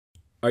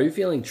Are you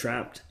feeling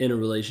trapped in a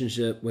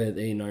relationship with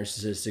a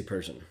narcissistic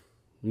person?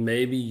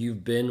 Maybe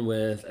you've been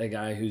with a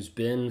guy who's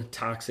been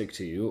toxic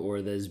to you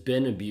or that's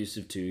been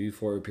abusive to you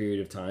for a period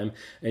of time,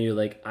 and you're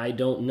like, I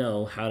don't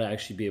know how to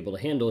actually be able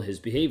to handle his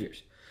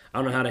behaviors. I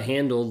don't know how to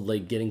handle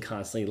like getting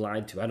constantly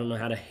lied to. I don't know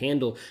how to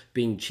handle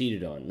being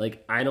cheated on.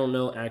 Like, I don't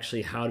know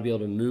actually how to be able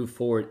to move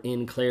forward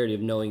in clarity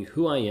of knowing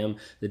who I am,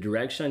 the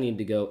direction I need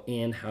to go,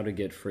 and how to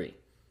get free.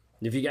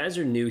 If you guys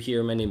are new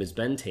here, my name is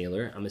Ben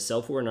Taylor. I'm a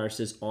self-aware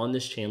narcissist on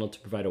this channel to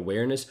provide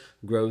awareness,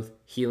 growth,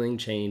 healing,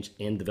 change,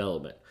 and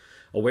development.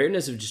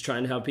 Awareness of just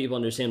trying to help people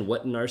understand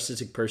what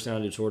narcissistic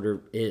personality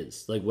disorder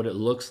is, like what it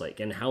looks like,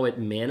 and how it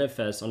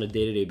manifests on a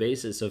day-to-day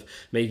basis of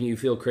making you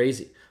feel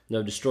crazy,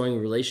 of destroying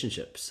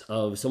relationships,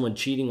 of someone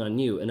cheating on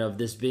you, and of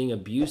this being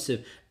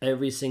abusive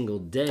every single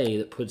day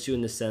that puts you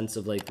in the sense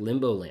of like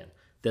limbo land,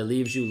 that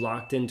leaves you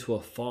locked into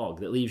a fog,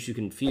 that leaves you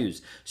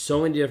confused.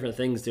 So many different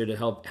things there to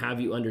help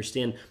have you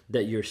understand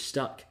that you're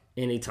stuck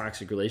in a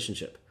toxic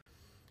relationship.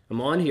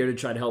 I'm on here to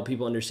try to help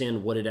people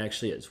understand what it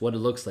actually is, what it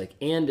looks like,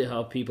 and to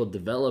help people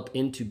develop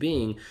into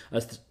being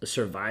a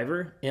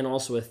survivor and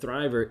also a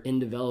thriver in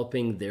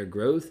developing their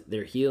growth,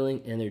 their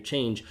healing, and their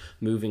change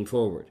moving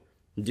forward.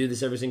 I do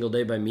this every single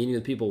day by meeting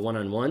with people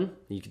one-on-one.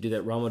 You can do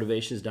that at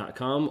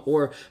rawmotivations.com,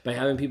 or by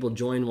having people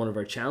join one of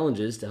our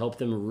challenges to help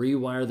them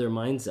rewire their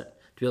mindset,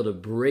 to be able to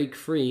break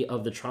free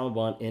of the trauma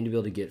bond and to be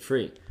able to get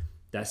free.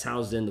 That's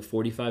housed in the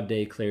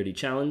 45-day Clarity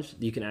Challenge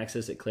that you can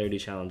access at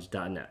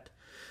claritychallenge.net.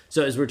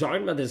 So as we're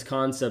talking about this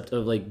concept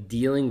of like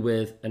dealing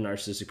with a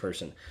narcissistic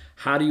person,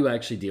 how do you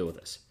actually deal with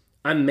this?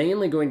 I'm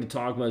mainly going to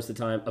talk most of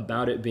the time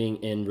about it being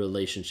in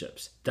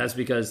relationships. That's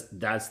because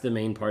that's the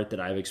main part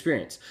that I've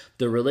experienced.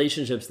 The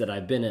relationships that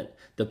I've been in,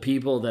 the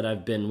people that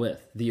I've been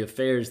with, the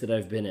affairs that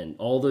I've been in,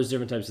 all those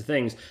different types of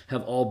things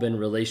have all been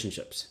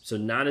relationships. So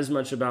not as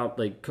much about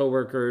like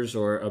coworkers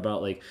or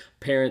about like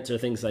parents or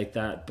things like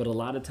that, but a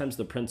lot of times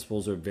the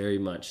principles are very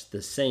much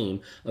the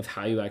same of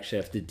how you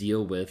actually have to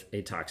deal with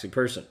a toxic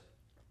person.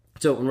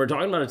 So when we're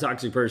talking about a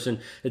toxic person,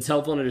 it's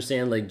helpful to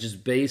understand like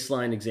just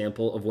baseline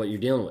example of what you're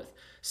dealing with.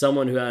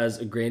 Someone who has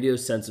a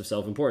grandiose sense of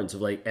self-importance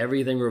of like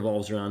everything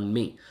revolves around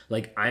me.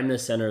 Like I'm the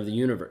center of the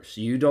universe.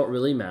 You don't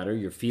really matter.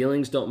 Your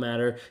feelings don't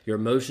matter. Your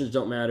emotions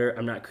don't matter.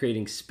 I'm not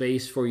creating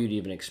space for you to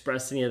even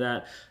express any of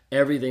that.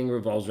 Everything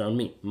revolves around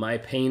me. My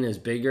pain is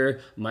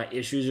bigger. My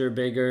issues are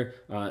bigger.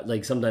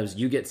 Like sometimes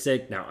you get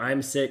sick. Now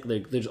I'm sick.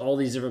 Like there's all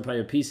these different kind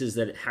of pieces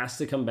that it has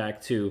to come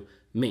back to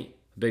me.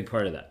 A big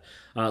part of that.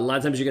 A lot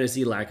of times you're going to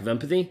see lack of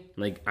empathy.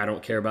 Like, I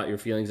don't care about your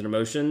feelings and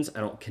emotions.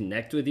 I don't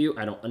connect with you.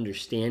 I don't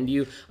understand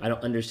you. I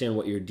don't understand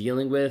what you're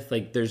dealing with.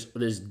 Like, there's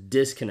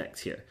disconnect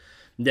here.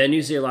 Then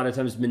you see a lot of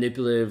times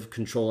manipulative,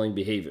 controlling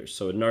behaviors.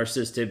 So a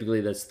narcissist,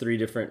 typically, that's 3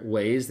 different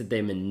ways that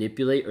they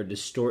manipulate or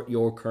distort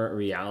your current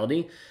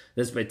reality.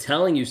 That's by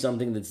telling you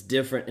something that's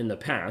different in the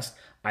past.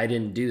 I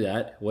didn't do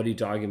that. What are you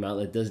talking about?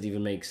 That doesn't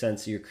even make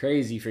sense. You're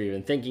crazy for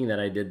even thinking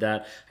that I did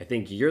that. I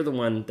think you're the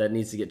one that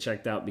needs to get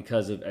checked out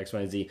because of X,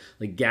 Y, and Z.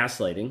 Like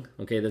gaslighting.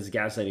 Okay, that's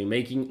gaslighting.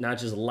 Making, not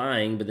just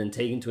lying, but then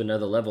taking to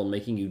another level and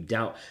making you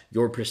doubt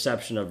your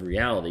perception of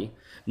reality.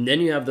 And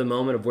then you have the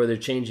moment of where they're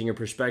changing your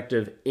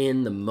perspective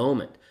in the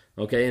moment.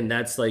 Okay, and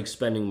that's like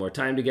spending more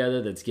time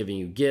together, that's giving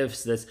you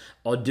gifts, that's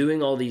all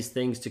doing all these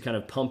things to kind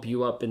of pump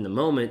you up in the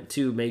moment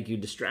to make you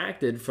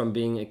distracted from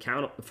being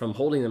from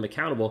holding them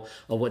accountable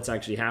of what's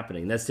actually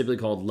happening. That's typically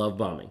called love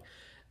bombing.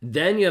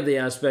 Then you have the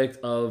aspect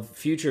of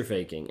future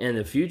faking. And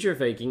the future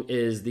faking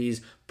is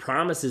these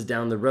promises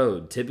down the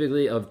road,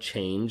 typically of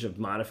change, of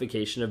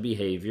modification of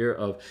behavior,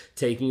 of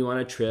taking you on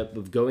a trip,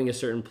 of going a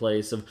certain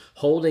place, of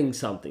holding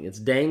something. It's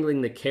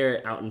dangling the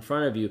carrot out in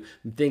front of you,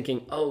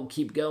 thinking, oh,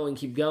 keep going,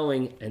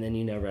 and then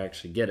you never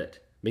actually get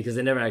it. Because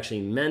they never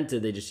actually meant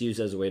it, they just use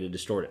it as a way to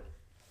distort it.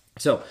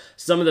 So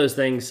some of those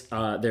things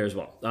there as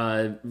well.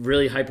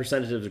 Really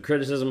hypersensitive to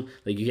criticism.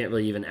 Like you can't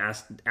really even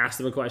ask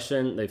them a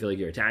question. They feel like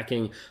you're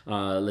attacking.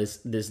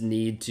 This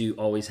need to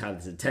always have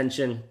this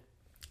attention,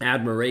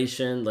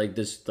 admiration, like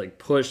this like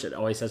push. It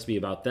always has to be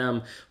about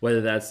them.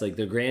 Whether that's like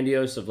the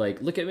grandiose of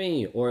like look at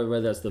me, or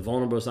whether that's the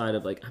vulnerable side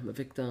of like I'm a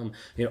victim.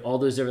 You know, all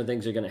those different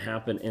things are going to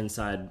happen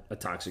inside a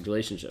toxic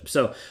relationship.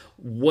 So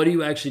what do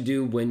you actually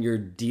do when you're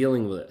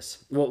dealing with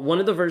this? Well, one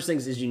of the first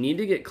things is you need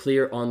to get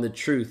clear on the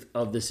truth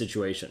of the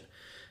situation.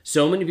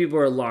 So many people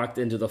are locked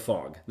into the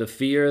fog, the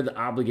fear, the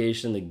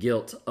obligation, the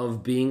guilt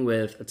of being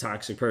with a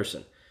toxic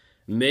person.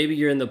 Maybe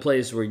you're in the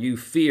place where you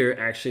fear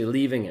actually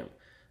leaving him.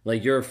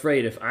 Like you're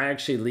afraid if I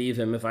actually leave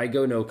him, if I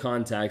go no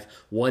contact,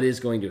 what is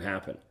going to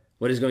happen?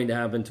 What is going to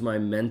happen to my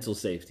mental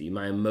safety,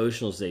 my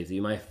emotional safety,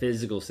 my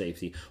physical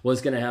safety?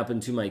 What's going to happen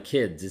to my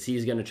kids? Is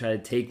he going to try to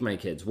take my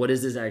kids? What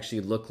does this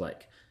actually look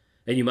like?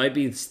 And you might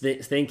be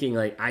thinking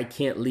like, I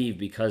can't leave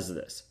because of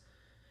this.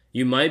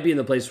 You might be in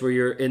the place where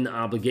you're in the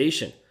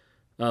obligation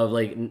of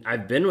like,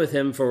 I've been with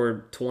him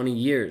for 20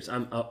 years.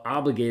 I'm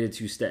obligated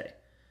to stay.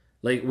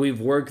 Like we've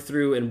worked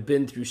through and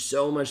been through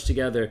so much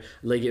together.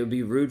 Like it would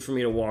be rude for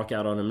me to walk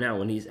out on him now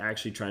when he's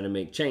actually trying to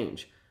make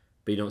change.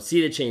 But you don't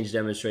see the change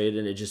demonstrated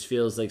and it just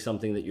feels like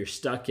something that you're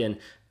stuck in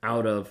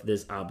out of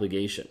this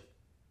obligation.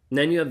 And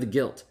then you have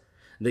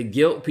the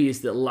guilt piece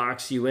that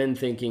locks you in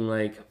thinking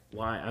like,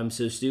 why, I'm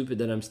so stupid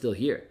that I'm still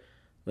here.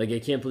 Like, I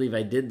can't believe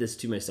I did this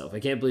to myself. I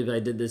can't believe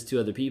I did this to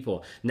other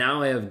people.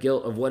 Now I have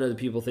guilt of what other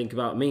people think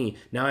about me.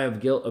 Now I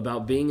have guilt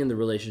about being in the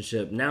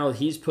relationship. Now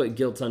he's put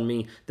guilt on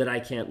me that I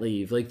can't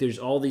leave. Like, there's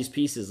all these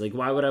pieces. Like,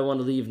 why would I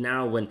want to leave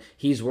now when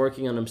he's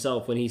working on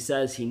himself, when he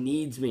says he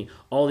needs me,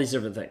 all these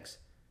different things.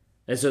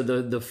 And so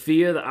the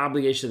fear, the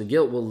obligation, the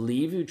guilt will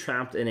leave you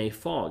trapped in a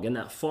fog. And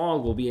that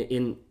fog will be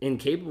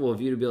incapable of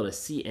you to be able to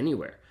see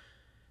anywhere.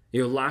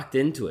 You're locked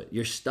into it.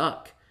 You're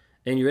stuck.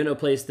 And you're in a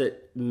place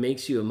that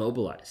makes you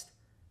immobilized.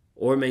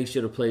 Or makes you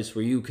at a place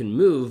where you can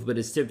move, but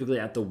it's typically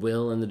at the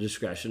will and the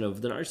discretion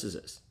of the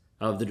narcissist,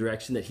 of the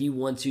direction that he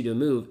wants you to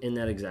move in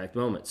that exact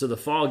moment. So the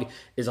fog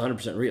is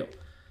 100% real.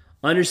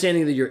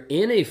 Understanding that you're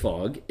in a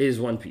fog is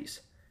one piece.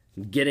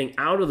 Getting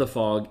out of the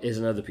fog is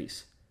another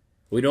piece.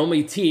 We'd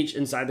only teach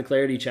inside the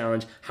Clarity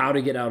Challenge how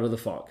to get out of the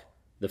fog.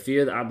 The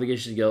fear, the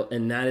obligation, the guilt,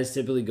 and that is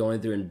typically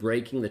going through and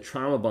breaking the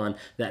trauma bond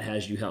that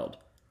has you held.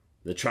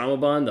 The trauma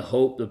bond, the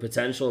hope, the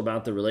potential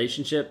about the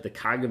relationship, the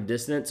cognitive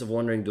dissonance of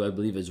wondering, do I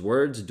believe his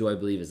words? Do I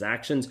believe his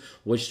actions?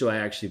 Which do I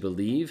actually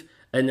believe?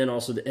 And then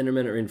also the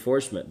intermittent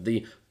reinforcement,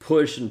 the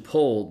push and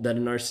pull that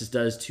a narcissist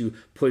does to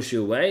push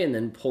you away and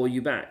then pull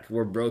you back.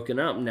 We're broken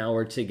up, now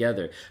we're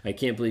together. I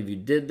can't believe you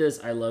did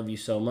this. I love you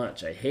so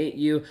much. I hate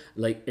you.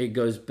 Like, it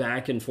goes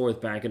back and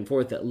forth,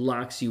 that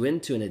locks you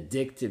into an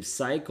addictive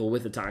cycle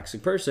with a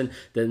toxic person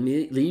that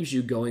leaves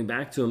you going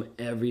back to him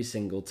every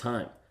single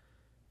time.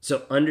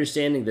 So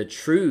understanding the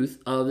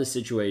truth of the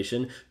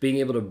situation, being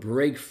able to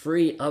break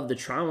free of the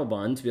trauma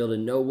bond, to be able to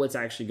know what's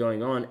actually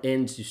going on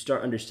and to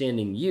start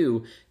understanding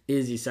you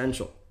is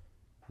essential.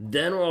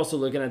 Then we're also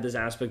looking at this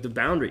aspect of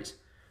boundaries.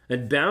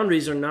 And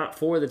boundaries are not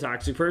for the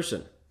toxic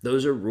person.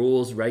 Those are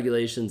rules,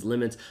 regulations,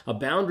 limits. A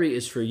boundary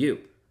is for you.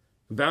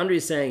 A boundary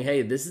is saying,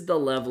 hey, this is the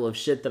level of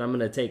shit that I'm going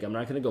to take. I'm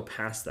not going to go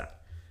past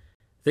that.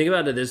 Think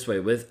about it this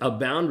way. With a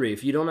boundary,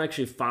 if you don't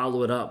actually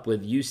follow it up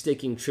with you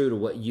sticking true to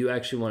what you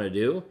actually want to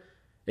do,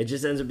 it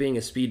just ends up being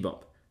a speed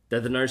bump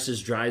that the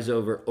narcissist drives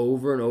over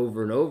and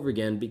over and over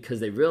again because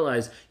they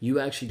realize you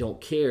actually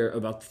don't care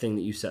about the thing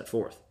that you set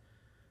forth.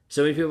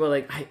 So many people are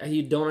like,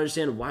 you don't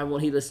understand. Why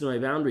won't he listen to my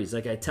boundaries?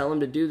 Like, I tell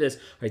him to do this,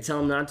 or I tell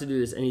him not to do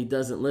this, and he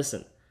doesn't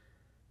listen.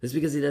 It's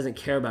because he doesn't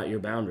care about your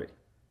boundary.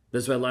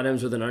 That's why a lot of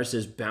times with a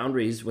narcissist,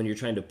 boundaries, when you're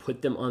trying to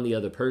put them on the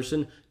other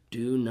person,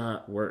 do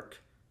not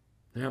work.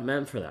 They're not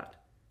meant for that.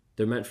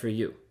 They're meant for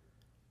you.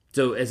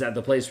 So it's at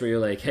the place where you're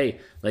like, hey,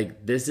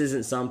 like, this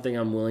isn't something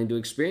I'm willing to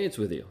experience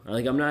with you.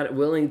 Like, I'm not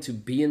willing to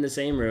be in the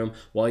same room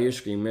while you're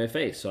screaming in my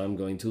face, so I'm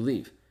going to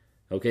leave.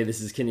 Okay,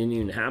 this is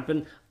continuing to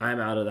happen.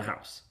 I'm out of the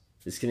house.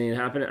 This is continuing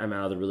to happen. I'm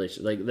out of the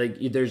relationship. Like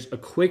there's a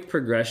quick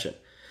progression.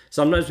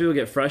 Sometimes people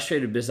get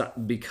frustrated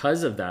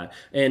because of that.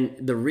 And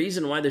the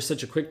reason why there's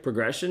such a quick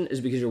progression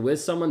is because you're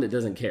with someone that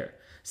doesn't care.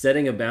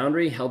 Setting a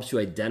boundary helps you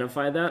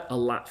identify that a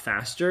lot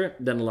faster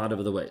than a lot of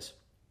other ways.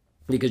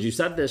 Because you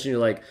set this and you're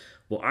like,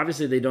 well,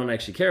 obviously they don't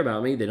actually care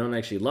about me. They don't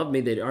actually love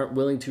me. They aren't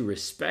willing to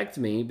respect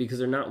me because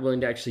they're not willing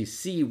to actually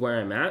see where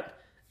I'm at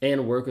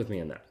and work with me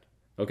in that.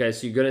 Okay,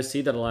 so you're going to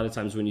see that a lot of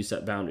times when you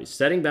set boundaries.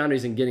 Setting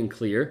boundaries and getting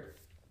clear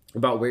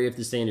about where you have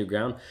to stand your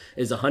ground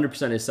is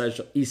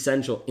 100%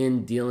 essential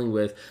in dealing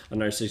with a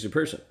narcissistic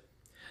person.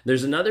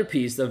 There's another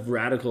piece of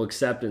radical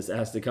acceptance that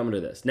has to come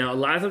into this. Now, a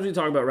lot of times we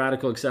talk about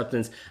radical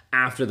acceptance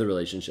after the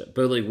relationship.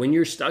 But like when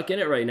you're stuck in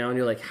it right now and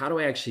you're like, how do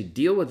I actually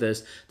deal with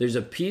this? There's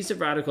a piece of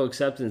radical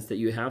acceptance that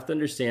you have to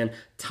understand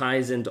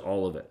ties into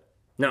all of it.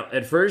 Now,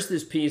 at first,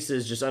 this piece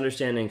is just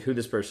understanding who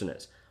this person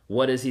is.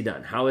 What has he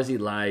done? How has he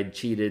lied,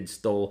 cheated,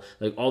 stole,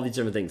 like all these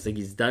different things. Like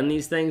he's done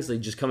these things, like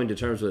just coming to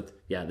terms with,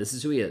 yeah, this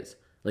is who he is.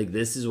 Like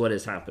this is what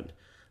has happened.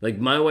 Like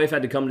my wife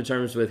had to come to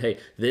terms with, hey,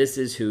 this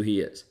is who he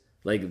is.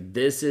 Like,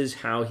 this is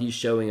how he's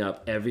showing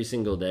up every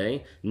single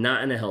day,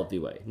 not in a healthy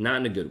way, not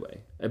in a good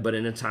way, but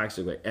in a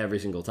toxic way every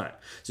single time.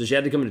 So she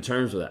had to come to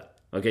terms with that,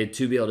 okay,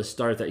 to be able to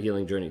start that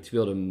healing journey, to be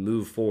able to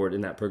move forward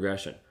in that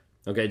progression.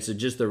 Okay, so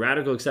just the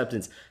radical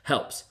acceptance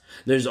helps.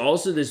 There's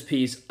also this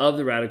piece of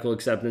the radical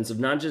acceptance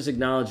of not just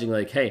acknowledging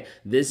like, hey,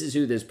 this is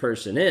who this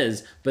person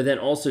is, but then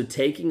also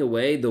taking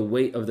away the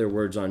weight of their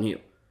words on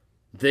you.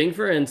 Think,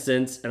 for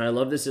instance, and I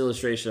love this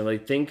illustration,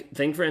 like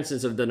think for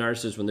instance of the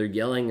narcissist when they're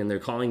yelling and they're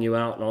calling you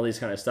out and all these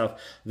kind of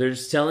stuff. They're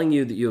just telling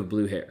you that you have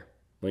blue hair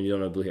when you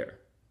don't have blue hair,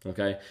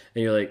 okay?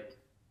 And you're like,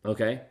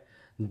 okay,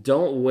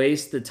 don't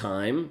waste the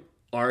time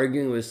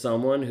arguing with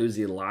someone who's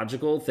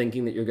illogical,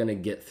 thinking that you're going to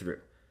get through.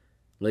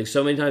 Like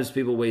so many times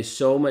people waste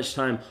so much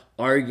time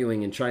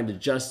arguing and trying to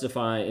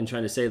justify and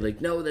trying to say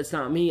like, no, that's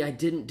not me. I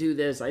didn't do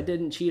this. I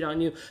didn't cheat on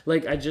you.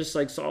 Like I just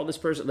like saw this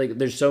person. Like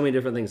there's so many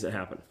different things that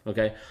happen.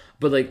 Okay.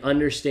 But like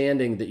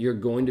understanding that you're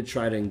going to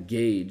try to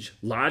engage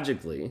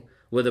logically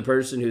with a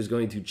person who's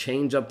going to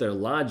change up their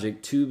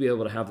logic to be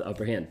able to have the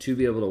upper hand, to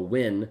be able to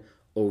win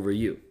over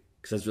you.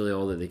 Because that's really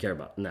all that they care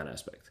about in that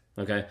aspect.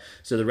 Okay.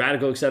 So the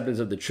radical acceptance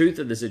of the truth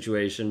of the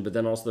situation, but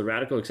then also the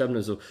radical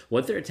acceptance of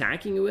what they're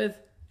attacking you with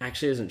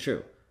actually isn't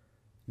true.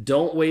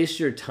 Don't waste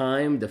your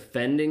time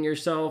defending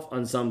yourself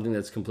on something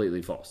that's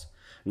completely false.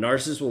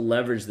 Narcissists will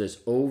leverage this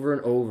over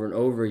and over and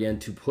over again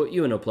to put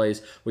you in a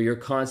place where you're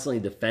constantly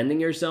defending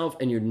yourself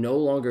and you're no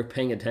longer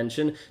paying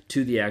attention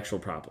to the actual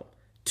problem,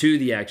 to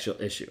the actual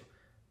issue.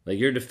 Like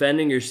you're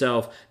defending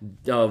yourself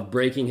of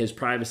breaking his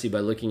privacy by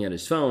looking at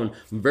his phone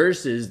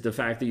versus the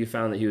fact that you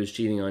found that he was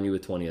cheating on you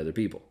with 20 other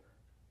people.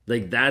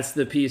 Like that's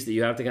the piece that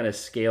you have to kind of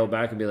scale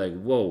back and be like,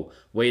 whoa,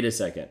 wait a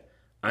second.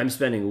 I'm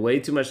spending way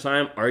too much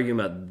time arguing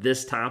about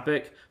this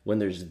topic when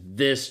there's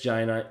this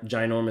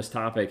ginormous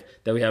topic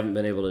that we haven't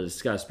been able to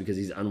discuss because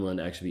he's unwilling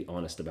to actually be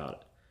honest about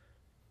it.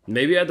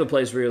 Maybe you're at the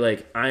place where you're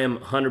like, I am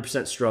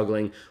 100%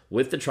 struggling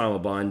with the trauma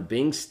bond,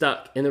 being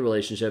stuck in the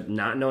relationship,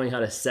 not knowing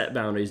how to set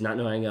boundaries, not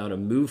knowing how to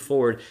move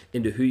forward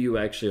into who you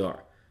actually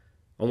are.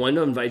 I want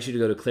to invite you to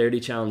go to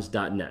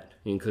claritychallenge.net.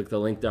 You can click the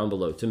link down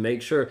below to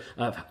make sure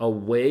of a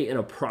way and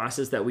a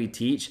process that we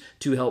teach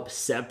to help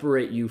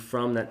separate you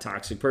from that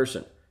toxic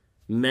person,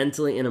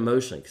 mentally and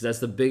emotionally, because that's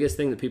the biggest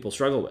thing that people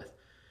struggle with.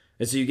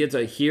 And so you get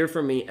to hear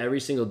from me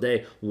every single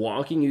day,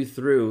 walking you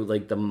through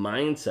like the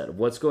mindset of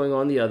what's going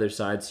on the other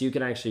side so you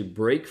can actually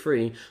break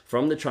free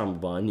from the trauma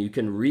bond. You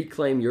can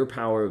reclaim your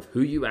power of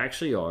who you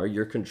actually are,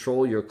 your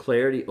control, your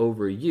clarity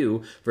over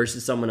you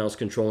versus someone else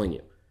controlling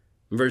you,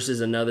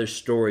 versus another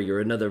story or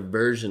another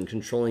version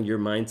controlling your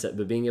mindset,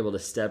 but being able to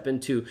step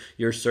into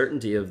your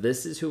certainty of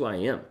this is who I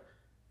am.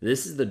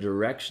 This is the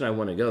direction I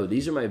want to go.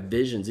 These are my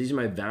visions. These are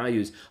my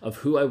values of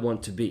who I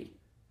want to be.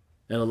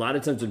 And a lot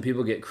of times when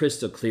people get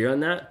crystal clear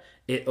on that,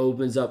 it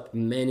opens up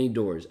many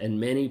doors and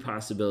many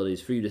possibilities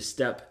for you to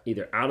step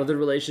either out of the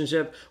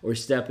relationship or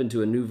step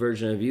into a new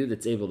version of you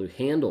that's able to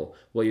handle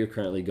what you're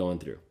currently going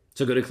through.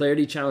 So go to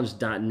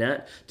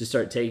claritychallenge.net to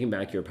start taking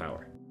back your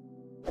power.